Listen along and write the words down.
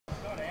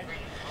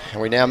And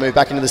we now move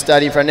back into the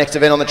stadium for our next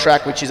event on the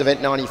track, which is event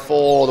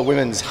 94, the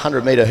women's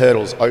 100-metre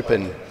hurdles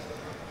open.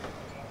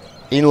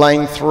 In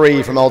lane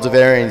 3 from Old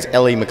Deverians,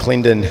 Ellie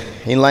McClendon.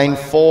 In lane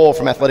 4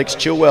 from Athletics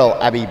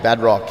Chilwell, Abby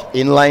Badrock.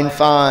 In lane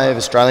 5,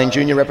 Australian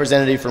junior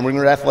representative from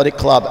Ringwood Athletic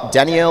Club,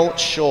 Danielle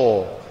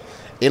Shaw.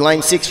 In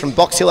lane 6 from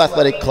Box Hill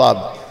Athletic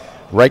Club,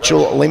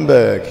 Rachel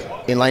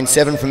Lindberg. In lane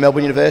 7 from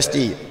Melbourne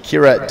University,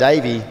 Kira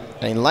Davey.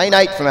 And in lane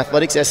 8 from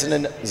Athletics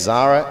Essendon,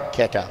 Zara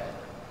Kecker.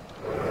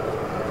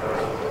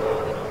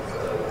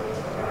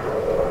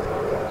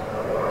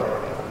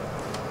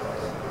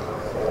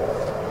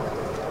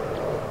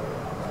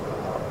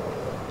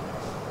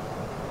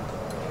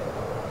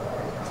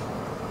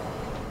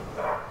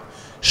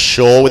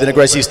 Shaw with an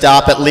aggressive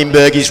start, but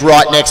Lindberg is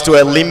right next to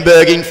her.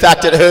 Lindberg, in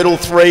fact, at hurdle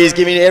 3 is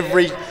giving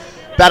every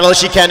battle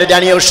she can to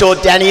Danielle Shaw.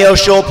 Danielle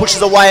Shaw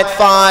pushes away at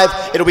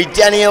 5. It'll be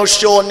Danielle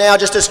Shaw now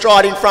just a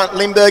stride in front.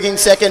 Lindberg in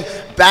second.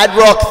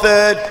 Badrock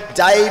third.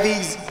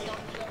 Davies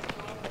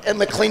and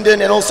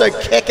McClendon and also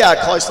Kecker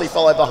closely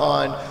followed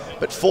behind.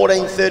 But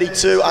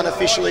 14:32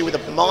 unofficially with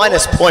a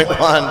minus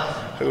 0.1.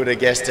 Who would have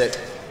guessed it?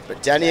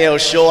 But Danielle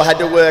Shaw had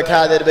to work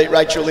hard there to beat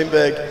Rachel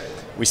Lindberg.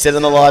 We said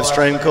on the live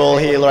stream call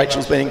here,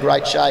 Rachel's been in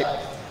great shape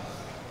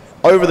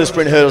over the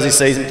sprint hurdles this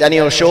season.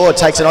 Danielle Shaw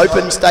takes an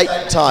open state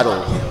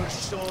title.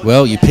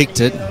 Well, you picked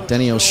it,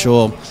 Danielle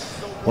Shaw.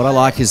 What I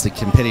like is the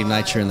competitive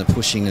nature and the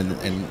pushing and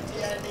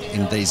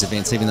in these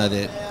events, even though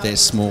they're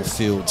small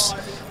fields.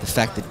 The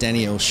fact that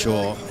Danielle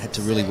Shaw had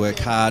to really work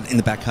hard in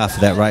the back half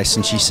of that race,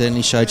 and she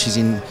certainly showed she's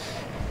in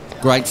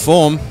great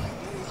form.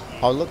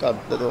 Oh, look,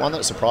 the one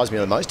that surprised me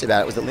the most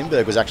about it was that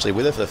Lindberg was actually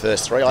with her for the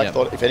first 3. I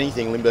thought, if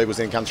anything, Lindberg was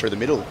going to come through the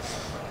middle.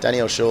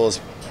 Danielle Shaw's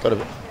got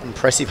an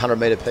impressive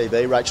 100-metre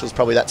PB. Rachel's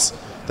probably that's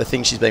the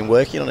thing she's been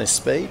working on, is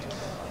speed.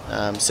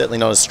 Certainly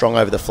not as strong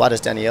over the flat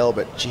as Danielle,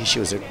 but gee, she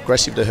was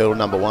aggressive to hurdle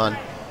number 1.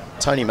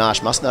 Tony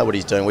Marsh must know what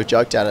he's doing. We've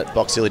joked out at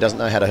Box Hill, he doesn't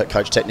know how to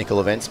coach technical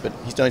events, but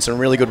he's doing some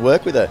really good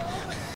work with her.